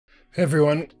Hey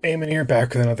everyone, Eamon here,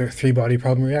 back with another three-body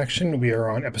problem reaction. We are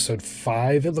on episode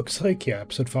 5, it looks like. Yeah,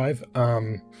 episode 5.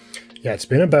 Yeah, it's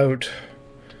been about...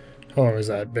 How long has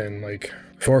that been? Like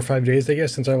 4 or 5 days, I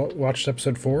guess, since I watched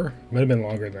episode 4? Might have been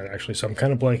longer than that, actually, so I'm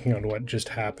kind of blanking on what just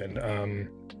happened.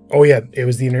 Oh yeah, it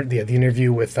was the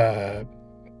interview with, oh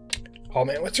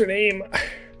man, what's her name?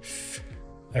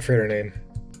 I forget her name.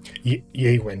 Ye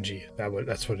Wenji.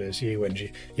 That's what it is. Ye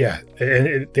Wenji. Yeah,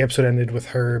 and the episode ended with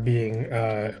her being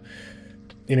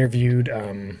interviewed.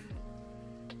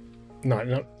 Not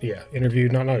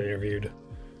interviewed. Not interviewed.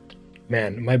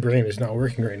 Man, my brain is not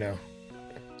working right now.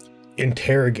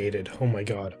 Interrogated. Oh my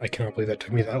god, I cannot believe that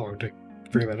took me that long to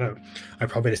figure that out. I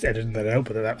probably just edited that out,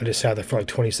 but I just sat there for like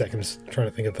 20 seconds trying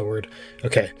to think of the word.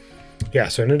 Okay, yeah.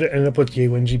 So I ended up with Ye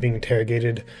Wenji being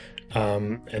interrogated.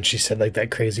 And she said like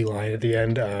that crazy line at the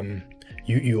end,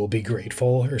 you will be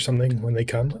grateful or something when they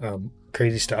come.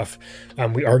 Crazy stuff.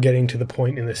 We are getting to the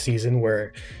point in the season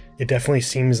where it definitely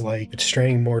seems like it's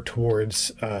straying more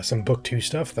towards some book 2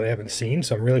 stuff that I haven't seen,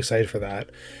 so I'm really excited for that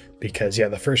because yeah,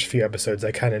 the first few episodes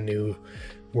I kind of knew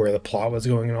where the plot was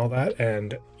going and all that,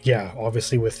 and yeah,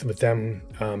 obviously with them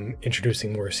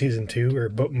introducing more season 2 or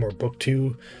more book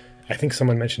 2. I think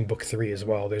someone mentioned book 3 as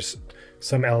well. There's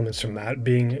some elements from that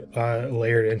being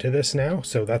layered into this now,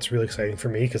 so that's really exciting for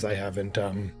me because I haven't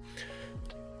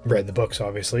read the books.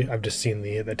 Obviously, I've just seen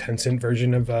the Tencent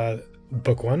version of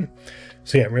book 1.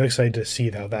 So yeah, I'm really excited to see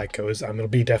how that goes. It'll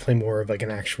be definitely more of like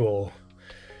an actual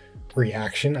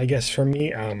reaction, I guess, for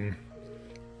me.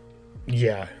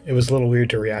 Yeah, it was a little weird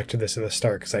to react to this at the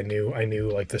start because I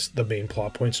knew like the main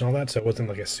plot points and all that, so it wasn't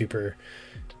like a super,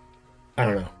 I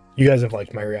don't know. You guys have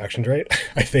liked my reactions, right?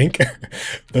 I think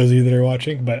those of you that are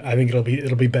watching, but I think it'll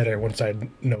be better once I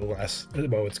know less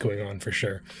about what's going on for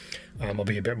sure. I'll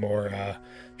be a bit more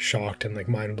shocked and like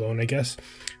mind blown, I guess.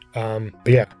 But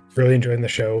yeah, really enjoying the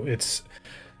show.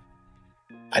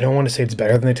 I don't want to say it's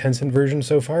better than the Tencent version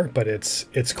so far, but it's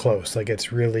close. Like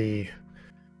it's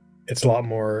a lot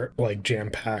more like jam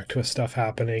packed with stuff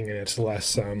happening, and it's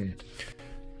less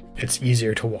it's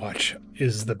easier to watch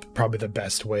is probably the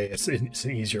best way. It's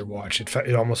an easier watch.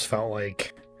 It almost felt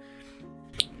like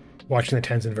watching the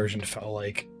Tencent version felt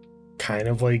like kind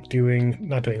of like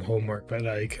not doing homework, but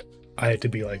like I had to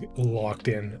be like locked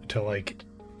in to like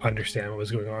understand what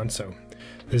was going on. So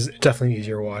this is definitely an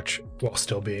easier watch while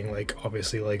still being like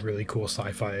obviously like really cool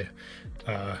sci-fi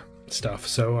stuff.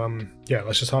 So yeah,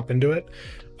 let's just hop into it.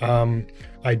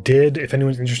 I did, if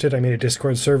anyone's interested, I made a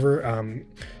Discord server.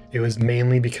 It was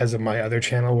mainly because of my other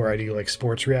channel where I do like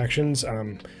sports reactions.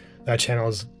 That channel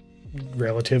is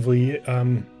relatively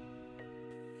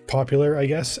popular, I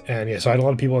guess. And yeah, so I had a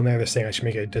lot of people in there that saying I should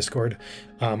make a Discord.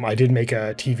 I did make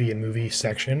a TV and movie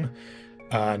section.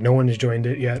 No one has joined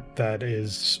it yet that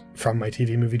is from my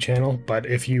TV movie channel, but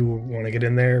if you want to get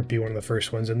in there, be one of the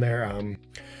first ones in there.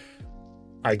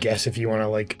 I guess if you want to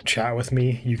like chat with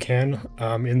me, you can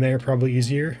in there, probably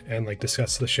easier, and like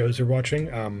discuss the shows you're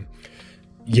watching.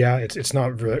 Yeah, it's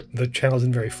not the channel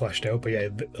isn't very fleshed out, but yeah,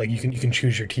 like you can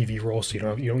choose your TV role,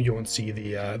 so you won't see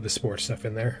the sports stuff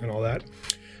in there and all that.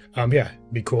 Yeah,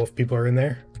 it'd be cool if people are in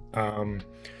there.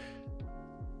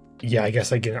 Yeah, I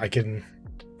guess I can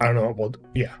I don't know. Well,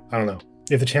 yeah, I don't know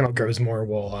if the channel grows more.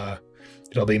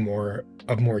 It'll be more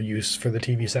use for the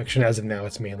TV section. As of now,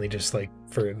 it's mainly just like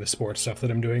for the sports stuff that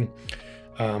I'm doing.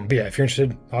 But yeah, if you're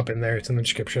interested, hop in there. It's in the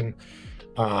description.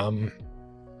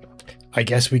 I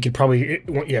guess we could probably,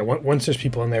 yeah, once there's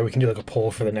people in there, we can do like a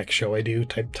poll for the next show I do,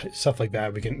 type stuff like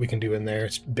that. We can do in there.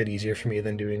 It's a bit easier for me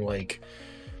than doing like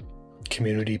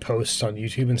community posts on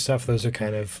YouTube and stuff. Those are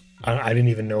kind of, I didn't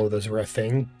even know those were a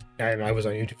thing. And I was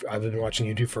on YouTube. I've been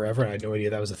watching YouTube forever, and I had no idea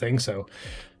that was a thing. So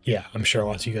yeah, I'm sure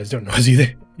lots of you guys don't know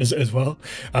either as well.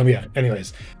 Yeah,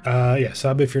 anyways, yeah,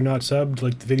 sub if you're not subbed,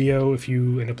 like the video if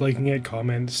you end up liking it,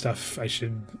 comment stuff I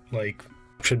should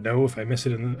know if I miss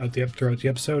it throughout the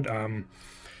episode.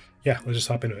 Yeah, let's just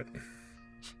hop into it.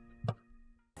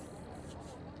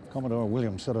 Commodore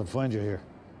Williams said I'd find you here.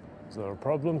 Is there a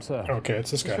problem, sir? Okay, it's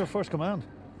this guy. It's your first command.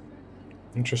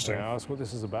 Interesting. May I ask what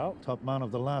this is about? Top man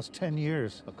of the last 10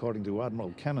 years. According to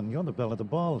Admiral Kennan, you're the belle of the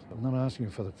ball. I'm not asking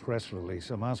you for the press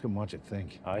release. I'm asking what you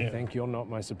think. I think you're not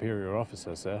my superior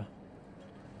officer, sir.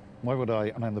 Why would I,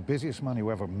 and I'm the busiest man you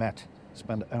ever met,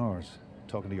 spend hours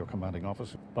talking to your commanding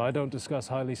officer? But I don't discuss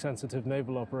highly sensitive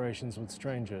naval operations with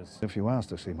strangers. If you ask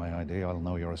to see my ID, I'll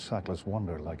know you're a sackless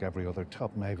wonder like every other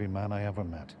top Navy man I ever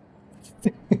met.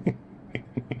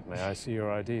 May I see your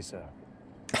ID, sir?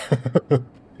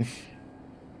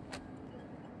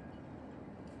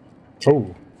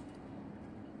 Oh.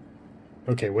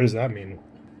 Okay, what does that mean?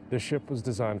 This ship was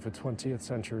designed for 20th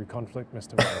century conflict,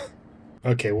 Mr. Webb.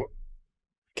 Okay,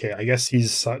 Okay, I guess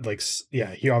he's like,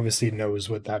 yeah, he obviously knows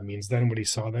what that means then, what he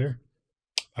saw there.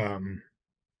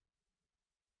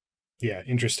 Yeah,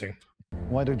 interesting.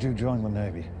 Why did you join the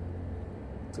Navy?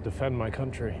 To defend my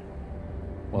country.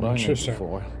 What I need you Interesting.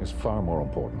 for is far more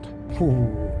important. Ooh.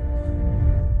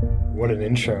 What an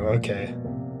intro. Okay.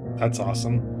 That's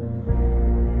awesome.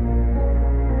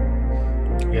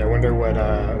 Yeah, I wonder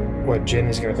what Jin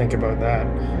is going to think about that.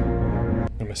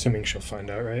 I'm assuming she'll find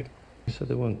out, right? You said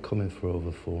they weren't coming for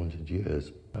over 400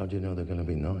 years. How do you know they're going to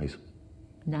be nice?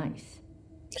 Nice.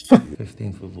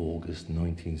 15th of August,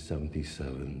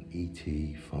 1977,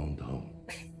 E.T. phoned home.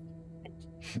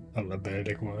 I love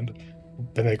Benedict Wand.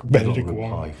 Got a Benedict reply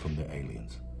Wand. from the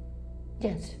aliens.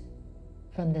 Yes.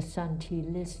 From the Santi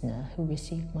listener who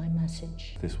received my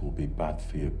message. This will be bad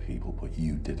for your people, but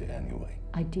you did it anyway.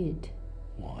 I did.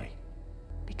 Why?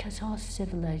 Because our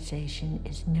civilization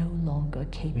is no longer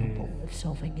capable of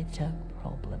solving its own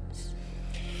problems.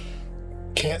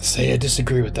 Can't say I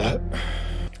disagree with that.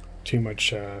 Too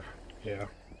much, yeah.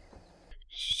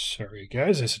 Sorry,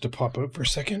 guys. I just had to pop out for a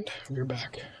second. We're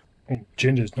back. Oh,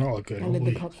 Jin does not look good. I led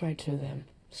the Holy. cops right to them,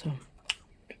 so.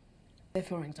 They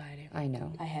feel anxiety. I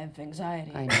know. I have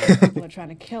anxiety. I know. People are trying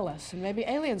to kill us, and maybe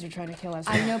aliens are trying to kill us.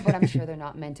 I know, but I'm sure they're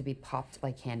not meant to be popped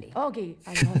like candy. Augie,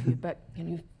 I love you, but can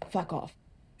you fuck off?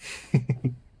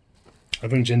 I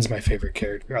think Jin's my favorite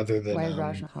character, other than Why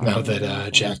Raj- now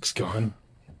that Jack's gone.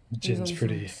 He was Jin's on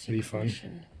pretty some pretty secret fun.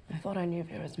 mission. I thought I knew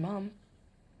Vera's mom.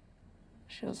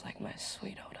 She was like my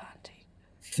sweet old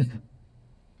auntie.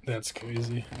 That's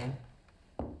crazy.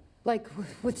 Like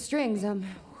with strings,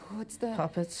 what's the...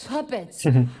 Puppets. Puppets.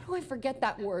 How do I forget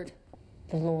that word?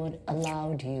 The Lord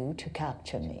allowed you to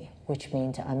capture me, which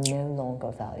means I'm no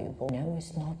longer valuable. No,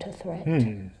 it's not a threat.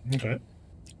 Okay.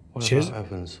 What Cheers. about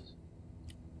Evans?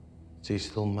 Does he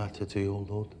still matter to you,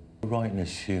 Lord? Right in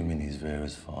assuming he's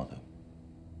Vera's father.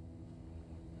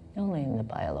 Only in the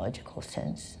biological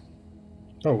sense.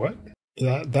 Oh, what?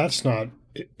 That's not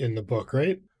in the book,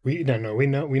 right? We know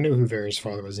who Vera's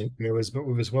father was. It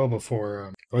was well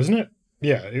before, wasn't it?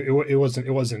 Yeah, it wasn't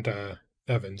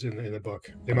Evans in the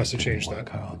book. They must have changed that.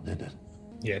 Work out, did it?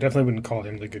 Yeah, definitely wouldn't call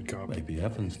him the good cop. Maybe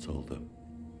Evans told them.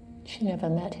 She never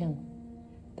met him.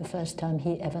 The first time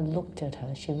he ever looked at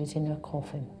her, she was in her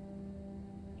coffin.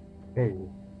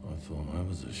 Oh, I thought I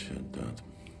was a shit dad.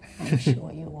 I'm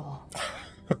sure you are.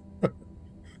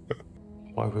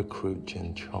 Why recruit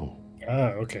Jin Chong?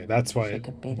 okay, that's why. She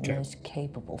could be the most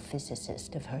capable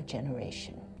physicist of her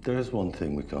generation. There's one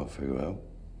thing we can't figure out.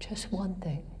 Just one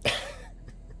thing.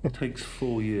 It takes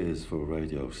 4 years for a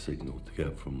radio signal to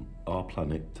get from our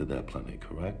planet to their planet,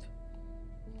 correct?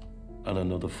 And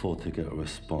another 4 to get a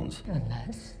response.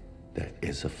 Unless There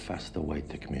is a faster way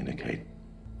to communicate.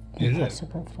 Is it?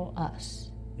 impossible for us.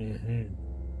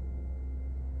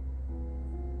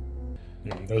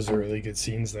 Those are really good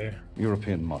scenes there.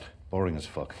 European mutt. Boring as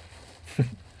fuck.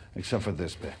 Except for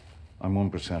this bit. I'm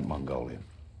 1% Mongolian.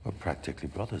 We're practically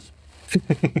brothers.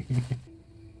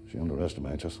 She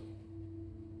underestimates us.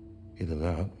 Either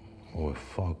that, or we're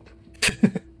fogged.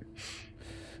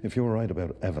 If you were right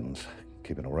about Evans,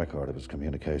 keeping a record of his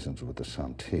communications with the He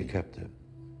Santi, kept it.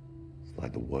 It's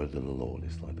like the word of the Lord.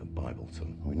 It's like the Bible to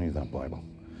him. we need that Bible.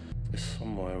 It's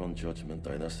somewhere on Judgment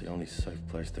Day. That's the only safe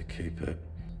place to keep it.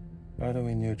 How do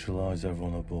we neutralize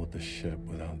everyone aboard the ship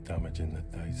without damaging the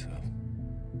data?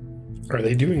 Are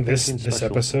they doing this Thinking special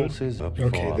episode? forces up Okay,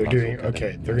 before they're our doing. battle Okay,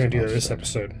 getting they're gonna do into this our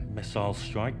episode. Missile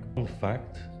strike. In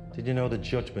fact, did you know that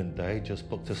Judgment Day just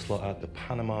booked a slot at the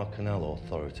Panama Canal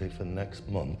Authority for next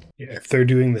month? Yeah, if they're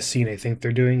doing the scene, I think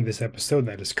they're doing this episode.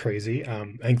 That is crazy. I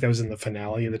think that was in the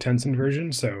finale of the Tencent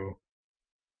version. So,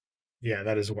 yeah,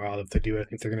 that is wild. If they do what I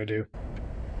think they're gonna do.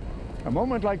 A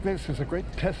moment like this is a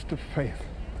great test of faith.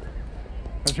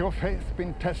 Has your faith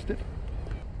been tested?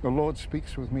 The Lord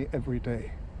speaks with me every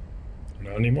day.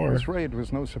 Not anymore. This raid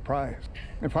was no surprise.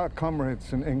 If our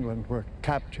comrades in England were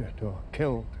captured or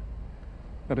killed,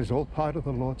 that is all part of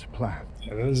the Lord's plan.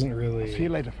 Yeah, that doesn't See you really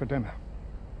later for dinner.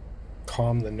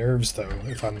 calm the nerves, though.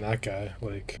 If I'm that guy,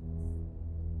 like,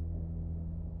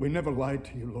 We never lied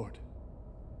to you, Lord.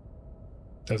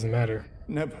 doesn't matter.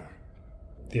 Never.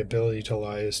 The ability to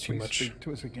lie is too Please much. speak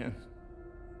to us again.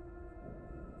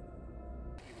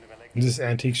 Is this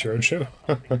Antiques Roadshow?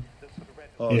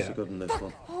 Oh, Yeah. it's a good one, this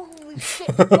one. Holy shit.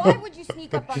 Why would you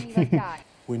sneak up on me like that?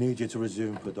 We need you to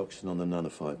resume production on the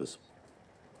nanofibers.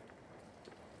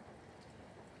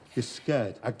 You're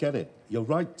scared. I get it. You're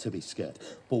right to be scared.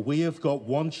 But we have got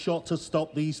one shot to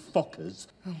stop these fuckers.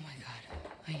 Oh my god.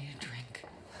 I need a drink.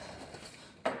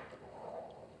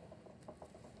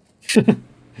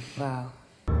 Wow.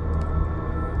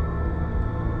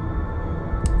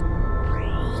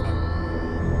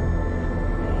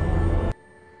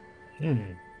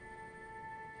 No,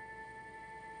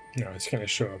 it's gonna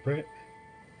show up, right?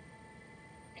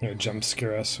 Gonna jump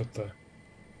scare us with the...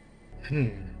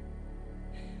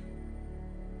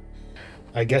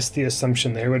 I guess the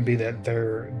assumption there would be that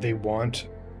they want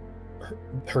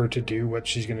her to do what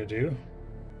she's gonna do.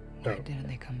 Why didn't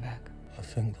they come back? I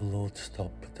think the Lord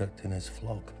stopped protecting his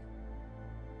flock.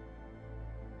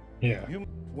 Yeah.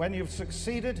 When you've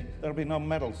succeeded, there'll be no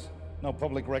medals, no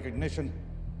public recognition,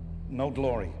 no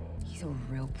glory. He's a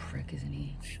real prick, isn't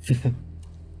he?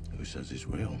 Who says he's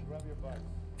real?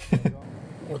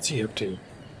 What's he up to?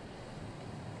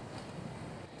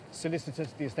 Solicitor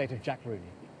to the estate of Jack Rooney.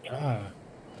 Ah.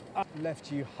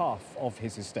 Left you half of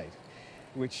his estate,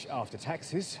 which, after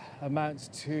taxes, amounts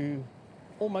to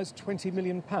almost £20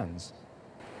 million.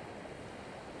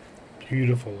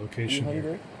 Beautiful location Are you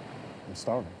here. hungry? I'm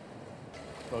starving.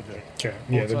 Roger. Okay,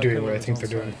 yeah, they're doing what I think they're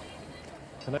doing.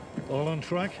 All on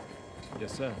track?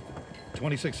 Yes, sir.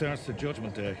 26 hours to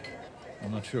Judgment Day.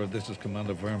 I'm not sure this is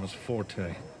Commander Verma's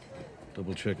forte.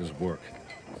 Double check his work.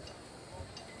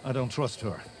 I don't trust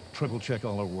her. Triple check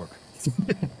all her work.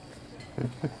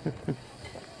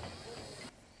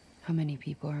 How many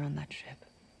people are on that ship?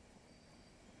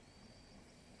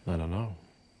 I don't know.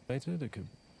 Later, there could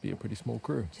be a pretty small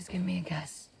crew. Just give me a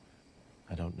guess.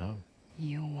 I don't know.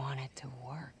 You want it to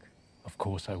work. Of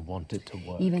course I want it to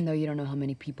work. Even though you don't know how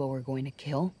many people we're going to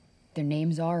kill, their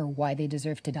names are, or why they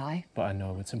deserve to die? But I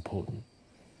know it's important.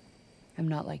 I'm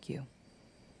not like you.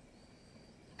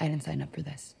 I didn't sign up for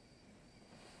this.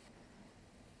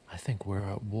 I think we're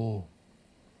at war.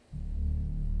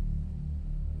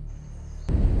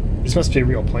 This must be a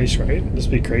real place, right? This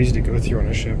would be crazy to go through on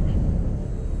a ship.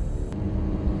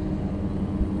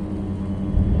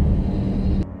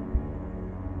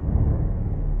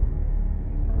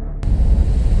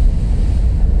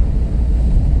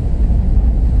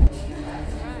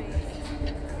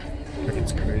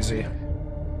 It's crazy.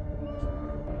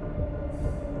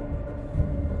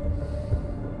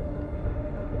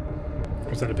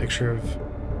 Was that a picture of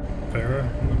Farah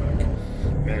in the back?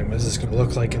 Man, what is this going to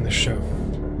look like in this show?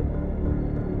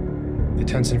 The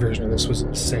Tencent version of this was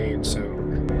insane, so...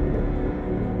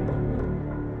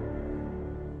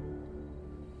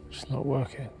 It's not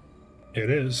working. It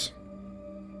is.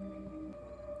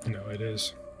 No, it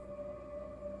is.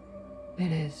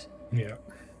 It is. Yeah.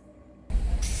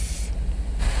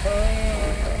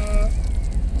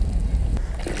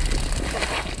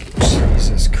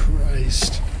 Jesus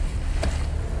Christ.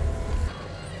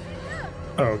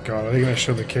 Oh god, are they gonna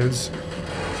show the kids?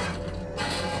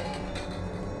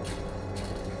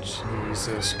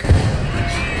 Jesus Christ.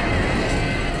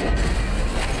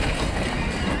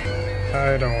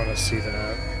 I don't want to see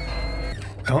that.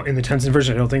 In the Tencent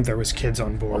version, I don't think there was kids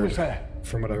on board,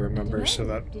 from what I remember, so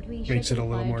that makes it a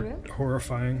little more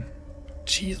horrifying.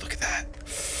 Jeez, look at that.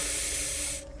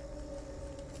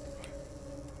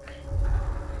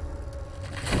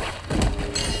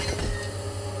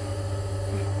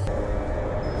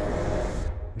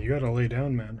 You gotta lay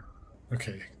down, man.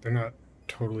 Okay, they're not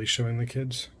totally showing the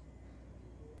kids.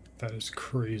 That is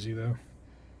crazy, though.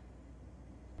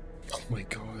 Oh my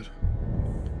god.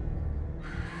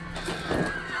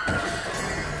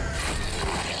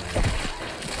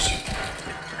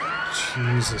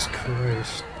 Jesus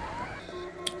Christ.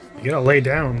 You gotta lay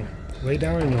down. Lay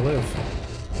down and you live.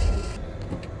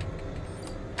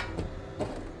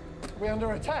 We're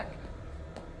under attack.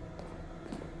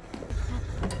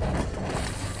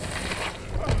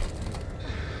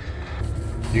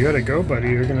 You gotta go, buddy.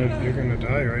 You're gonna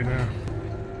die right now.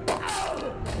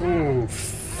 Ooh,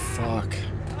 fuck.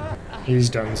 He's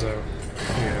donezo.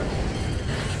 Yeah.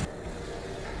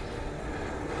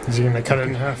 Is he gonna cut it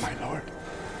in half? My lord.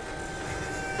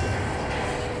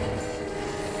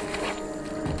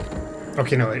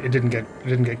 Okay, no, it didn't get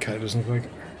cut. It doesn't look like.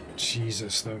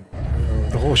 Jesus, though. Oh,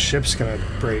 the whole ship's gonna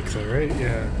break, though, right?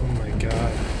 Yeah. Oh my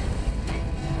god.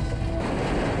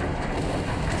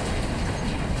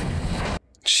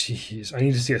 Jeez, I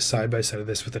need to see a side-by-side of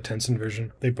this with the Tencent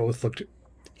version. They both looked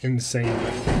insane.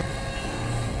 Yeah.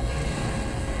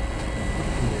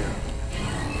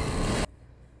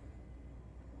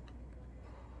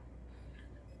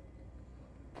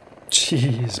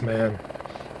 Jeez, man.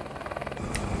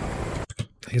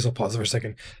 I guess I'll pause for a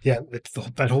second. Yeah,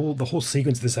 the whole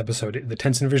sequence of this episode, the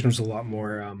Tencent version was a lot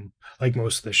more, like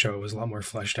most of the show, was a lot more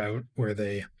fleshed out, where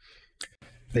they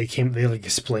like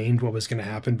explained what was going to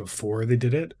happen before they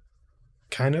did it,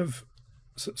 kind of.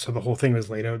 So the whole thing was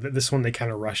laid out. This one, they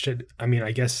kind of rushed it. I mean,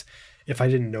 I guess if I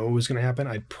didn't know it was going to happen,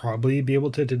 I'd probably be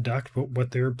able to deduct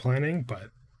what they were planning.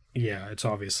 But yeah, it's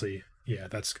obviously, yeah,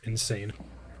 that's insane.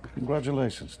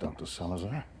 Congratulations, Dr.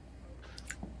 Salazar.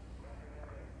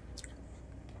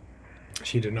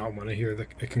 She did not want to hear the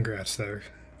congrats there.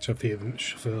 She'll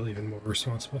feel even more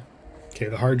responsible. Okay,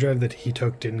 the hard drive that he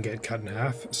took didn't get cut in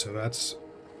half, so that's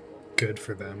good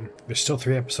for them. There's still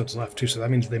 3 episodes left too, so that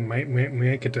means they might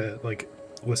get to like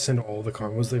listen to all the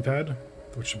combos they've had,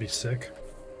 which would be sick.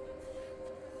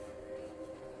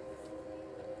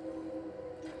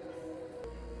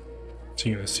 So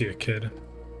you're gonna see a kid.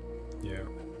 Yeah.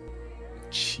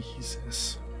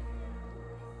 Jesus.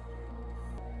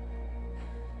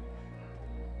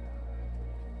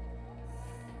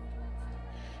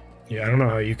 Yeah, I don't know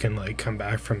how you can like come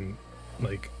back from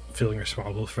like feeling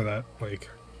responsible for that. Like,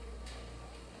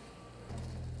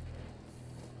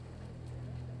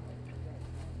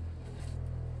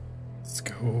 let's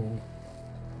go.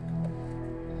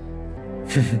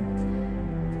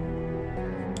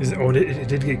 Is it? Oh, it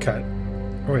did get cut.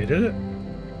 Oh wait, did it?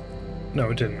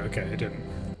 No, it didn't. Okay, it didn't.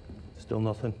 Still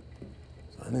nothing?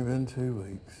 It's only been 2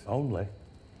 weeks. Only?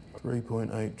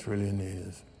 3.8 trillion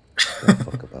years. Don't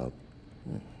fuck about.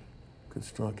 Yeah. Could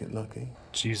strike it lucky.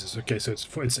 Jesus. Okay, so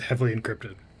it's heavily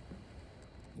encrypted.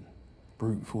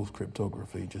 Brute force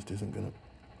cryptography just isn't gonna.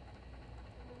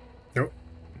 Nope.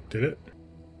 Did it?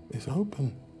 It's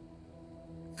open.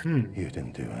 Hmm. You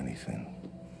didn't do anything.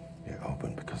 You're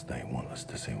open because they want us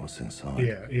to see what's inside.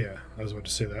 Yeah. I was about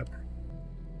to say that.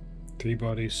 3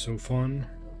 bodies, Sophon.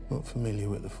 Not familiar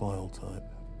with the file type.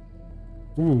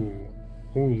 Ooh.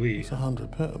 Holy. It's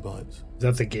 100 petabytes. Is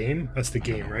that the game? That's the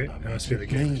game, right? That must be the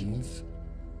game. Means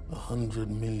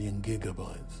 100 million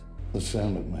gigabytes. The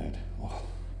sound it made. Oh,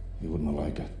 you wouldn't have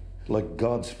liked it. Like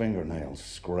God's fingernails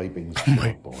scraping the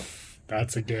chalkboard.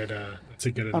 That's a good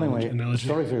Anyway, analogy.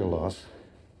 sorry for your loss.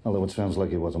 Although it sounds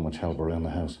like it wasn't much help around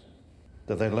the house.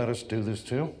 Did they let us do this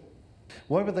too?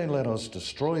 Why would they let us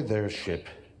destroy their ship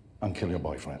and kill your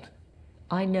boyfriend?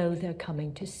 I know they're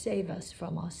coming to save us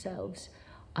from ourselves.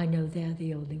 I know they're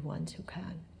the only ones who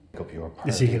can.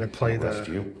 Is he gonna play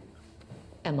the?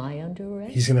 Am I under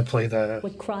arrest? He's gonna play the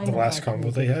crime last have I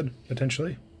combo they had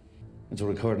potentially. It's a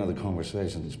recording of the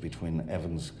conversations between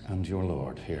Evans and your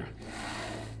lord here.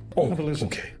 Oh, have a listen.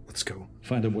 Okay, let's go.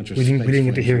 Find out what your We didn't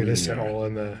get to hear space this at friends all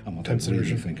in the and what Tencent they really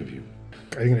version. think of you.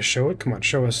 Are you gonna show it? Come on,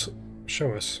 show us.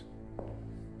 Show us.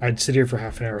 I'd sit here for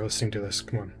half an hour listening to this.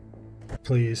 Come on,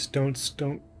 please don't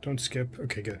skip.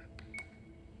 Okay, good.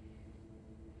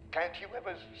 Can't you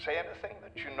ever say anything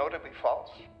that you know to be false?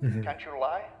 Mhm. Can't you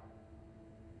lie?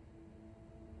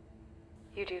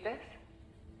 You do this?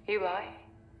 You lie?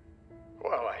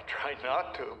 Well, I try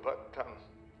not to, but,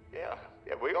 yeah,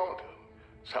 we all do.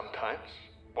 Sometimes,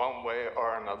 one way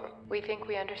or another. We think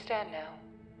we understand now.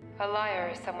 A liar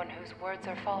is someone whose words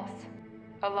are false.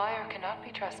 A liar cannot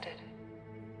be trusted.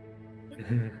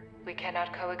 Mhm. We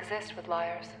cannot coexist with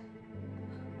liars.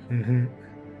 Mhm.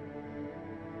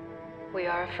 We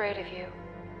are afraid of you.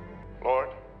 Lord.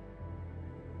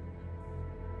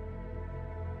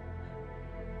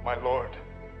 My Lord.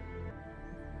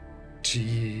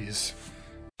 Jeez.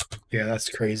 Yeah, that's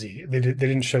crazy. They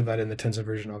didn't show that in the Tencent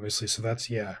version, obviously. So that's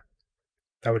that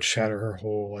would shatter her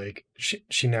whole like.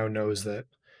 She now knows that,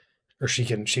 or she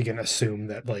can assume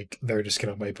that like they're just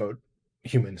gonna wipe out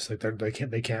humans. Like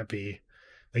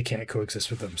they can't coexist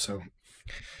with them. So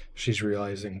she's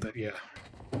realizing that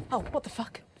Oh, what the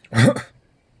fuck?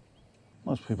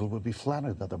 Most people would be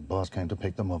flattered that their boss came to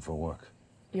pick them up for work.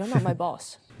 You're not my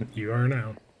boss. You are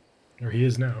now, or he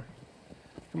is now.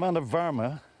 Commander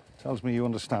Varma tells me you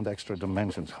understand extra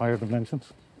dimensions. Higher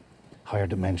dimensions? Higher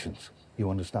dimensions. You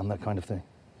understand that kind of thing?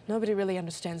 Nobody really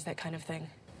understands that kind of thing.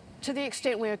 To the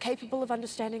extent we are capable of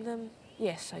understanding them,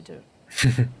 yes, I do.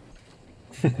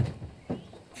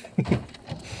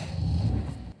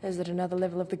 Is it another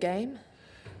level of the game?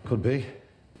 Could be.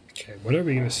 Okay, what are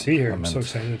we gonna see here? I'm so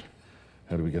excited.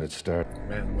 How do we get it started?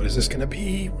 Man, what is this gonna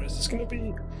be? What is this gonna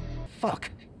be? Fuck.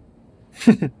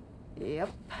 Yep.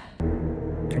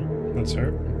 That's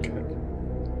her. Okay.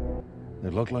 They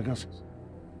look like us?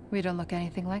 We don't look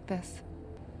anything like this.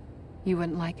 You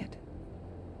wouldn't like it.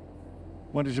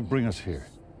 Why did you bring us here?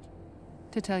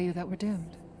 To tell you that we're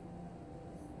doomed.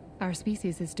 Our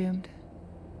species is doomed.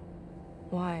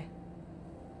 Why?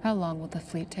 How long will the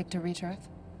fleet take to reach Earth?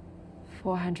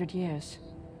 400 years.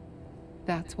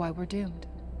 That's why we're doomed.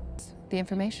 The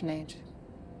information age.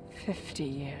 50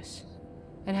 years.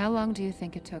 And how long do you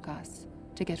think it took us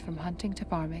to get from hunting to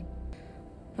farming?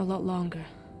 A lot longer.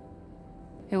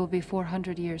 It will be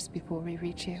 400 years before we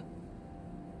reach you.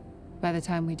 By the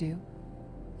time we do,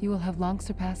 you will have long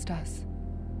surpassed us.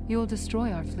 You will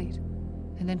destroy our fleet,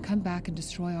 and then come back and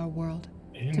destroy our world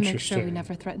to make sure we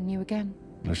never threaten you again.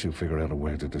 Unless you figure out a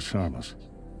way to disarm us.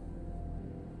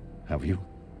 Have you?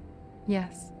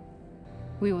 Yes.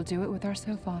 We will do it with our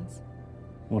Sophons.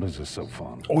 What is a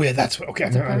Sophon? Oh yeah, that's what. Okay,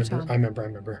 It's a I proton.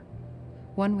 remember.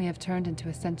 One we have turned into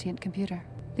a sentient computer.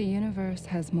 The universe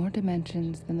has more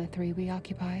dimensions than the 3 we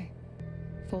occupy,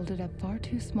 folded up far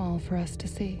too small for us to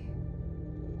see.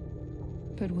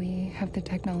 But we have the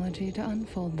technology to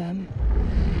unfold them.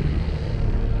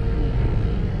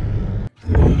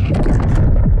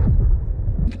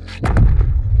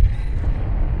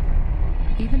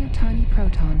 Even a tiny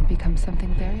proton becomes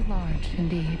something very large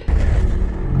indeed.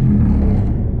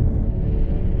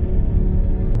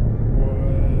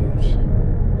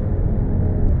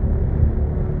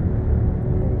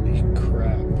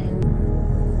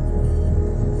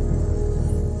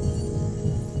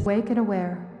 Awake and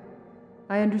aware.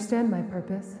 I understand my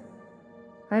purpose.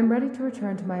 I am ready to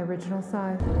return to my original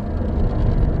side.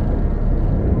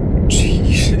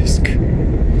 Jesus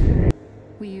Christ.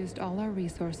 We used all our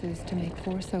resources to make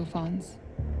 4 Sophons.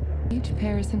 Each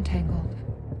pair is entangled,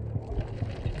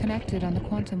 connected on the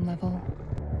quantum level.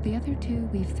 The other 2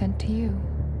 we've sent to you.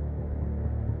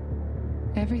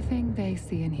 Everything they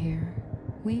see and hear,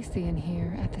 we see and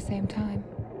hear at the same time,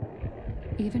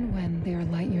 even when they are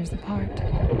light years apart.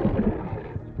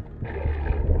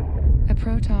 A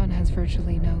proton has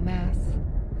virtually no mass.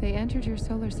 They entered your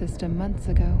solar system months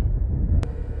ago,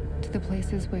 to the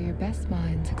places where your best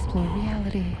minds explore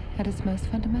reality at its most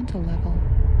fundamental level.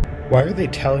 Why are they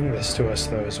telling this to us,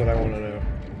 though, is what I want to know.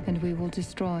 And we will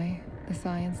destroy the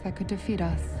science that could defeat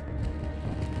us.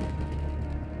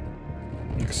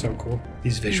 Looks so cool.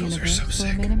 These visuals are so The universe will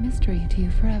sick. remain a mystery to you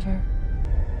forever.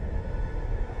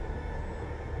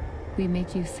 We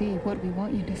make you see what we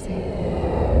want you to see.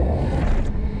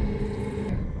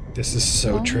 This is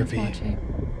so Always trippy. watching,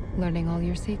 learning all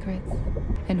your secrets,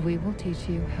 and we will teach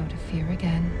you how to fear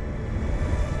again.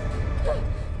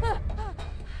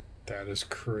 That is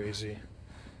crazy.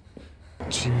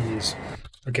 Jeez.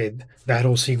 Okay, that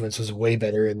whole sequence was way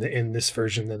better in this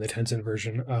version than the Tencent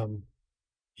version.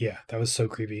 Yeah, that was so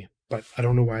creepy. But I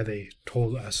don't know why they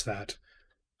told us that.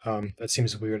 That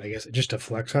seems weird. I guess just to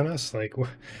flex on us. Like,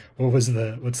 what's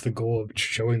the goal of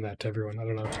showing that to everyone? I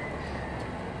don't know.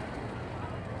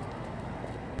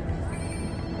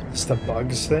 It's the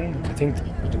bugs thing. I think.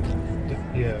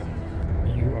 Yeah,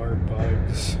 you are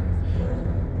bugs.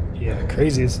 Yeah,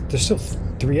 crazy. There's still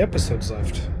 3 episodes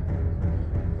left.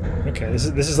 Okay, this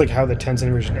is like how the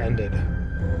Tencent version ended.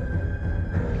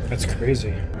 That's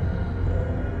crazy.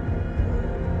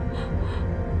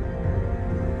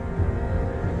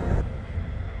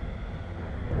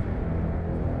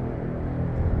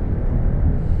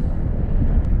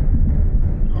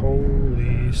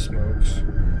 Holy smokes.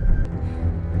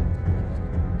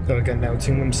 They're like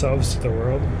announcing themselves to the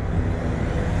world.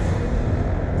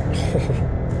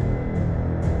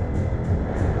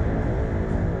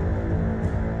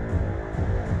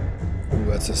 Ooh,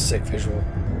 that's a sick visual.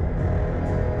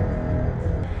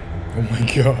 Oh my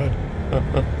god.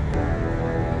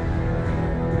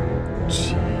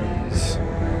 Jeez.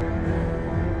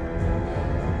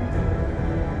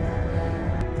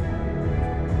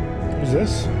 Who's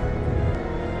this?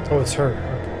 Oh, it's her.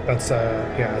 That's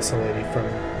yeah, that's the lady from.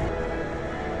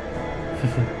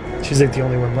 She's like the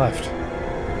only one left.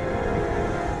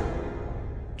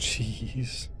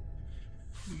 Jeez.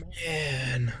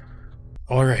 Man.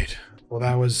 All right. Well,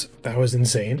 that was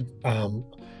insane.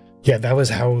 Yeah, that was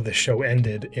how the show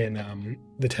ended in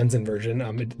the Tencent version.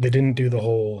 They didn't do the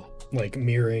whole like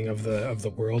mirroring of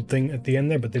the world thing at the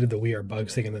end there, but they did the "We Are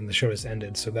Bugs" thing, and then the show just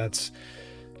ended. So that's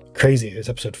crazy. It's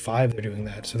episode 5. They're doing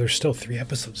that. So there's still 3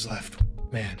 episodes left.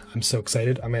 Man, I'm so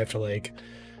excited. I might have to like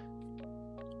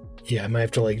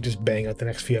just bang out the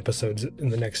next few episodes in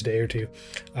the next day or 2.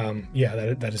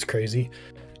 Yeah, that is crazy.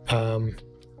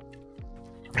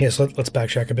 Yeah, so let's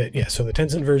backtrack a bit. Yeah, so the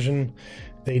Tencent version,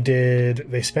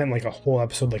 they spent like a whole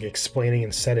episode like explaining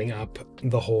and setting up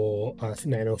the whole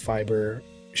nanofiber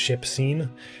ship scene.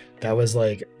 That was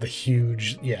like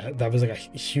that was like a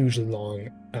hugely long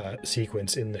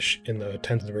sequence in the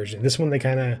Tencent version. This one they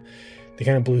kind of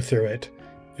blew through it.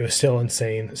 It was still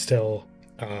insane, still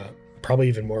probably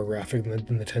even more graphic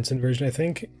than the Tencent version, I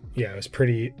think. Yeah, it was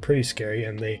pretty scary,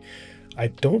 and I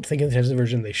don't think in the Tencent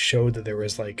version they showed that there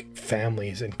was like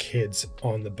families and kids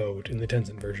on the boat in the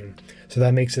Tencent version. So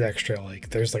that makes it extra like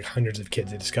there's like hundreds of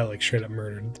kids. They just got like straight up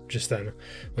murdered just then,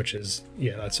 which is,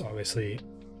 yeah, that's obviously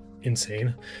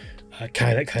insane.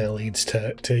 Kind of leads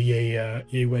to Ye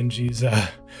Wenji's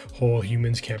whole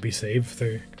humans can't be saved. If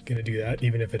they're gonna do that,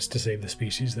 even if it's to save the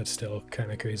species, that's still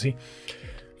kind of crazy.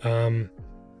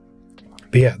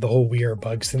 But yeah, the whole "We Are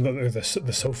Bugs" thing, or the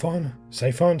Sophon.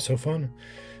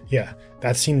 yeah,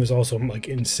 that scene was also like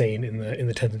insane in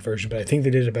the Tencent version, but I think they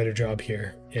did a better job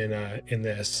here in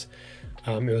this.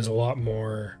 It was a lot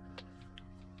more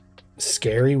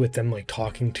scary with them like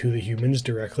talking to the humans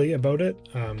directly about it.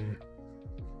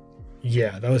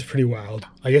 Yeah, that was pretty wild.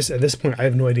 I guess at this point I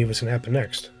have no idea what's gonna happen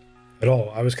next at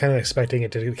all. I was kind of expecting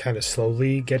it to kind of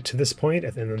slowly get to this point,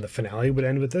 and then the finale would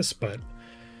end with this, but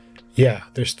yeah,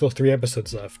 there's still 3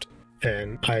 episodes left,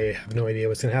 and I have no idea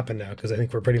what's gonna happen now, because I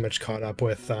think we're pretty much caught up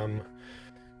with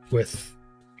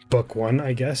book 1,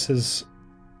 I guess. Is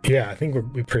yeah, I think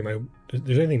we pretty much,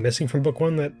 there's anything missing from book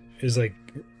 1 that is like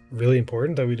really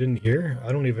important that we didn't hear?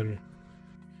 I don't even,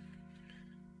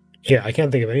 yeah, I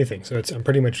can't think of anything, so I'm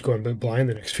pretty much going blind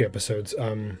the next few episodes.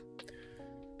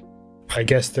 I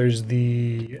guess there's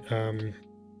the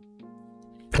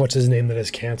what's his name that has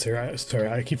cancer? Sorry,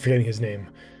 I keep forgetting his name.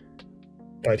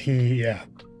 But yeah,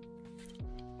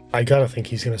 I gotta think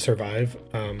he's gonna survive.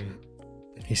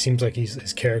 He seems like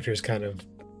his character is kind of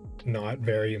not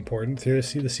very important through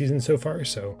the season so far,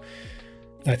 so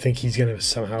I think he's gonna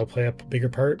somehow play up a bigger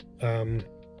part.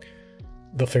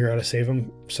 They'll figure out how to save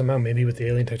him somehow, maybe with the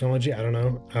alien technology, I don't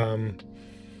know.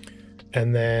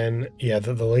 And then, yeah,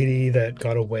 the lady that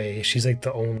got away, she's like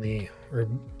the only, or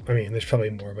I mean, there's probably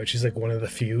more, but she's like one of the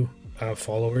few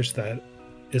followers that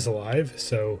is alive.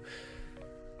 So,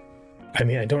 I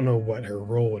mean, I don't know what her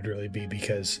role would really be,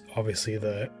 because obviously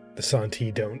the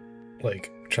Santi don't like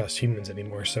trust humans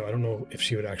anymore. So I don't know if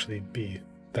she would actually be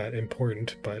that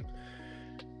important, but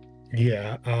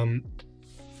yeah. And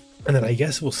then I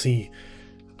guess we'll see.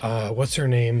 What's her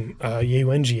name? Ye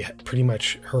Wenji, pretty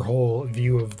much her whole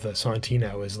view of the Santi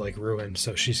now is like ruined.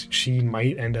 So she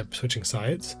might end up switching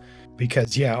sides,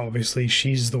 because yeah, obviously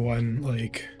she's the one,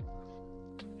 like,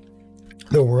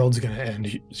 the world's gonna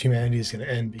end, humanity is gonna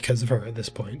end because of her at this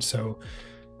point. So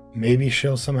maybe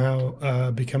she'll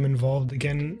somehow become involved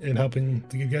again in helping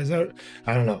the good guys out.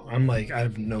 I don't know. I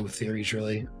have no theories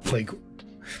really. Like,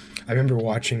 I remember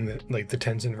watching the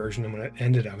Tencent version, and when it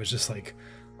ended, I was just like,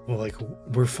 well, like,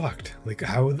 we're fucked. Like,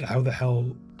 how the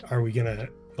hell are we gonna,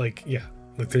 like, yeah,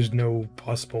 like, there's no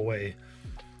possible way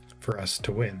for us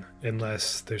to win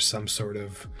unless there's some sort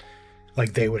of,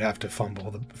 like, they would have to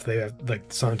fumble. If they have, like,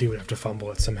 Santi would have to fumble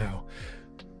it somehow.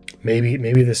 Maybe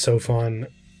the Sophon,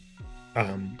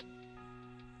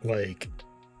 like,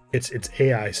 it's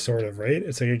AI sort of, right?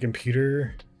 It's like a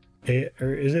computer,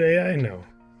 or is it AI? No,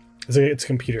 it's like, it's a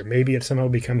computer. Maybe it somehow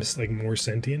becomes like more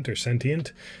sentient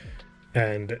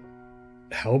and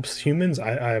helps humans.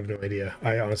 I have no idea.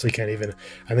 I honestly can't even.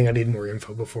 I think I need more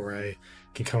info before I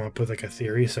can come up with like a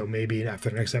theory. So maybe after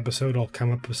the next episode, I'll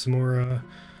come up with some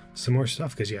more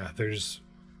stuff. Because yeah, there's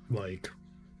like,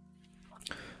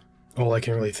 all I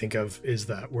can really think of is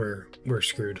that we're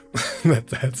screwed.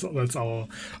 that's all.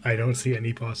 I don't see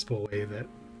any possible way that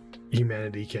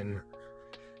humanity can,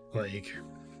 like,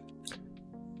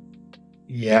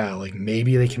 yeah, like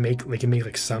maybe they can make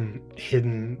like some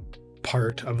hidden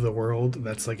part of the world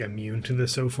that's like immune to the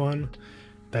Sophon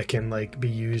that can like be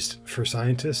used for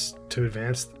scientists to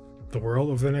advance the world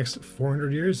over the next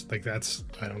 400 years. Like, that's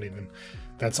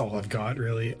all I've got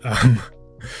really.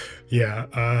 Yeah,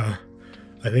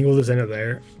 I think we'll just end it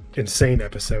there. Insane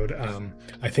episode.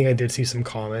 I think I did see some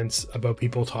comments about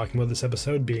people talking about this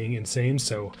episode being insane,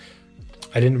 so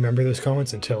I didn't remember those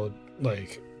comments until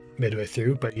like midway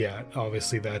through. But yeah,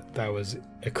 obviously that was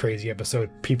a crazy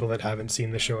episode. People that haven't seen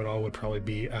the show at all would probably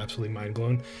be absolutely mind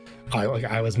blown.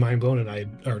 I was mind blown, and I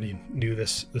already knew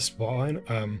this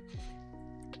plotline.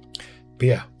 But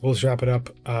yeah, we'll just wrap it up.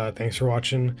 Thanks for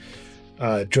watching.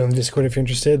 Join the Discord if you're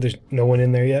interested. There's no one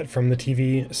in there yet from the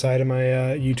TV side of my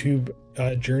YouTube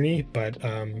journey, but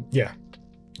yeah,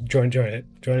 join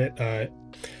it.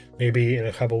 Maybe in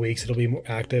a couple weeks it'll be more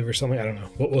active or something. I don't know.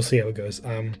 We'll see how it goes.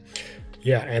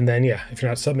 Yeah, and then yeah, if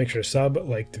you're not sub, make sure to sub,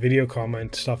 like the video,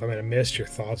 comment stuff I might have missed, your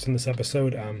thoughts on this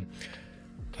episode.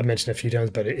 I mentioned a few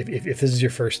times, but if this is your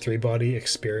first 3-body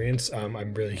experience,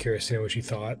 I'm really curious to know what you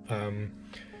thought,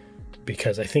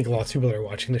 because I think lots of people that are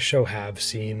watching the show have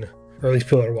seen, or at least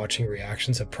people that are watching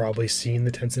reactions have probably seen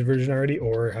the Tencent version already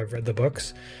or have read the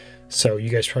books. So you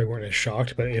guys probably weren't as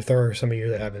shocked, but if there are some of you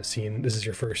that haven't seen, this is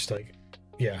your first, like,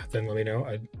 yeah, then let me know.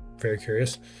 I'm very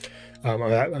curious.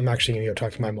 I'm actually going to go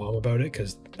talk to my mom about it,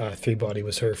 because 3-body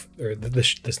was her, or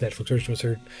this Netflix version was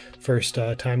her first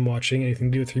time watching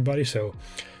anything to do with 3-body. So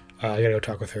I got to go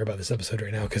talk with her about this episode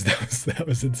right now, because that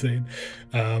was insane.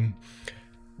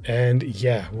 And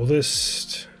yeah, we'll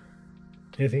just,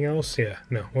 anything else? Yeah,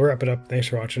 no, we'll wrap it up. Thanks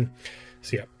for watching.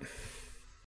 See ya.